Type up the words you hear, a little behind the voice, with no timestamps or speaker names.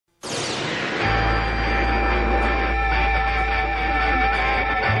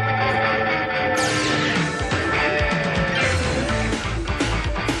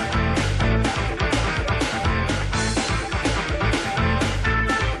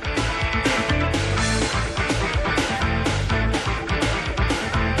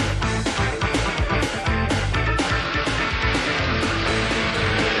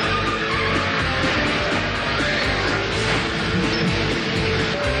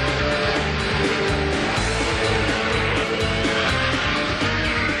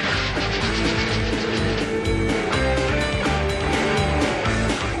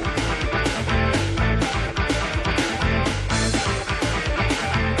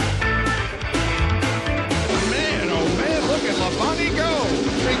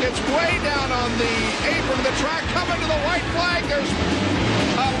track, coming to the white flag. There's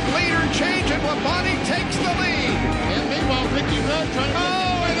a leader change, and Labonte takes the lead. And meanwhile, Ricky Rudd trying to...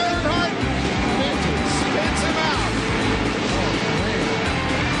 Oh, and Earnhardt spins him out.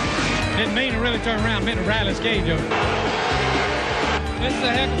 Didn't mean to really turn around, meant to rattle his cage over. This is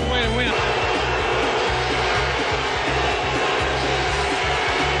a heck of a way to win.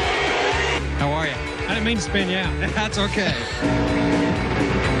 How are you? I didn't mean to spin you out. That's okay.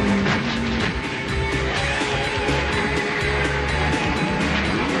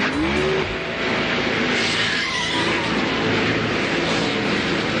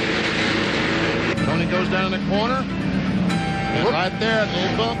 Tony goes down in the corner. And right there, a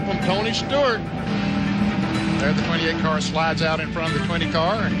little bump from Tony Stewart. There the 28 car slides out in front of the 20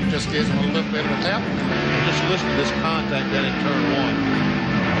 car, and he just gives him a little bit of a tap. Just listen to this contact then in turn one.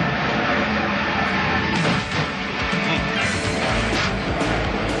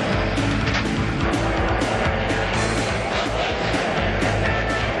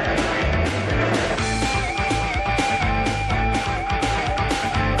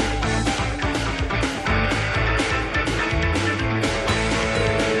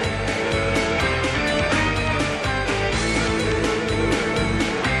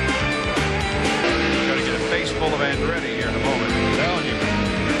 Full of Andretti here in a moment. I'm telling you.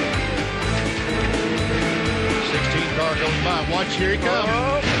 16 car goes by. Watch, here he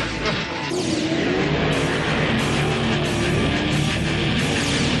comes.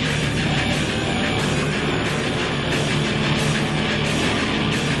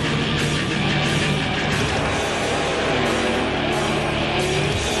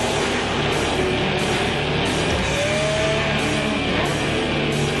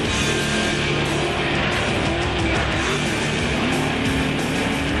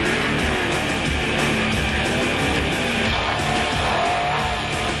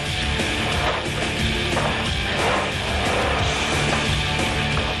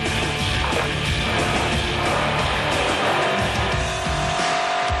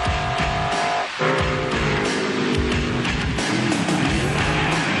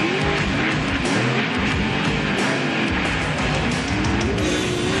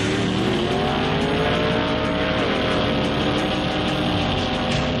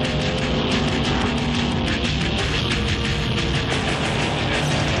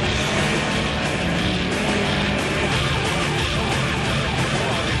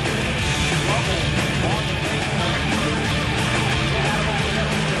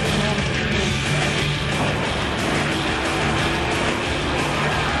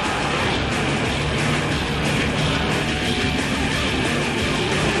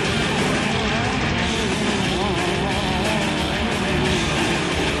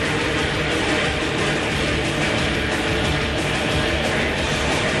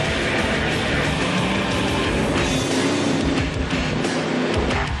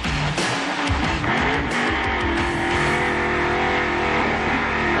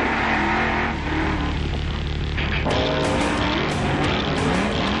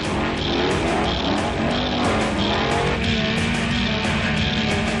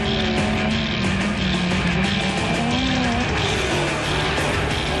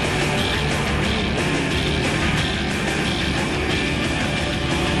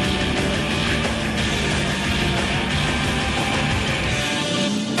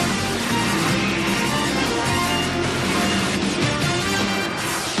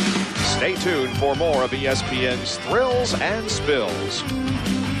 Stay tuned for more of ESPN's Thrills and Spills.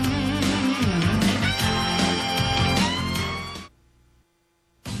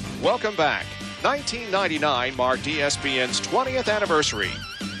 Welcome back. 1999 marked ESPN's 20th anniversary.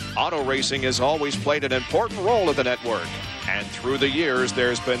 Auto racing has always played an important role in the network. And through the years,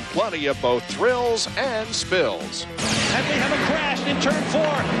 there's been plenty of both thrills and spills. And we have a crash in turn 4.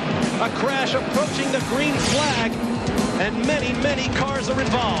 A crash approaching the green flag. And many, many cars are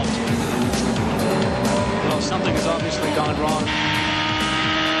involved. Well, something has obviously gone wrong.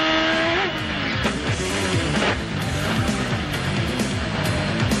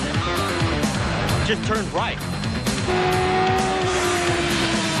 Just turned right.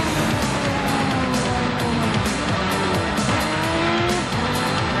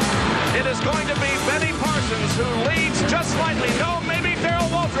 It is going to be Benny Parsons who leads just slightly. No, maybe Darrell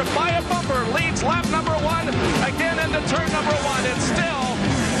Waltrip by a bumper leads lap number 1 again into turn number 1. It's still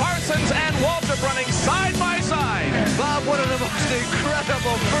Parsons and Waltrip running side by side. Bob, one of the most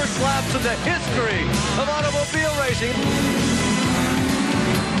incredible first laps in the history of automobile racing.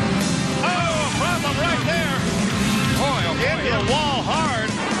 Oh, problem right there. Boy, oh boy. Into the wall hard.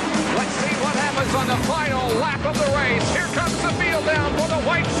 Let's see what happens on the final lap of the race. Here comes the field down for the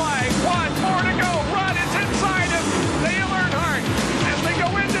white flag. 1 more to go. Run, it's inside.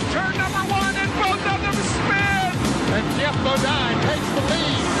 Bodine takes the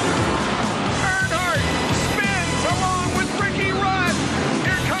lead. Earnhardt spins along with Ricky Rudd.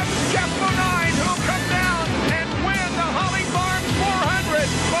 Here comes Jeff Bodine, who'll come down and win the Holly Farm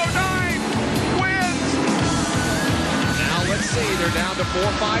 400. Bodine wins. Now let's see, they're down to 4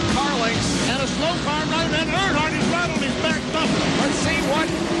 or 5 car lengths. And a slow car right, and Earnhardt is right on his back bumper. Let's see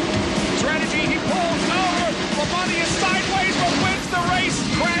what strategy he pulls. Oh, Labonte is sideways but wins the race.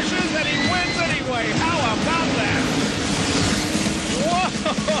 Crashes and he wins anyway. How about that?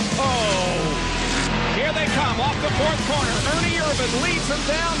 Whoa! Here they come off the 4th corner. Ernie Irvan leads them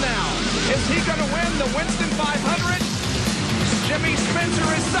down now. Is he going to win the Winston 500? Jimmy Spencer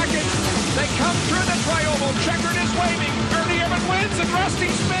is second. They come through the tri-oval. Checkered is waving. Ernie Irvan wins and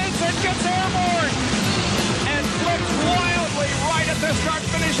Rusty spins and gets airborne. And flips wildly right at the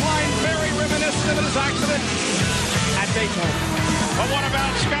start-finish line. Very reminiscent of his accident at Daytona. But what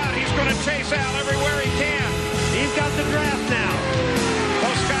about Scott? He's going to chase Al everywhere he can. He's got the draft now.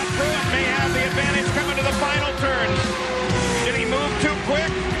 Well, Scott Pruitt may have the advantage coming to the final turns. Did he move too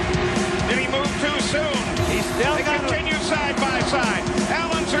quick? Did he move too soon? He's still They continue side by side. Al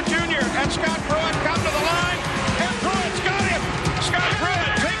Unser Jr. and Scott Pruitt come to the line, and Pruitt's got him. Scott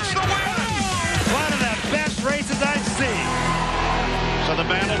Pruitt takes the win. one of the best races I've seen. So the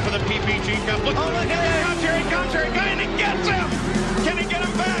battle for the PPG Cup. Oh, look at that.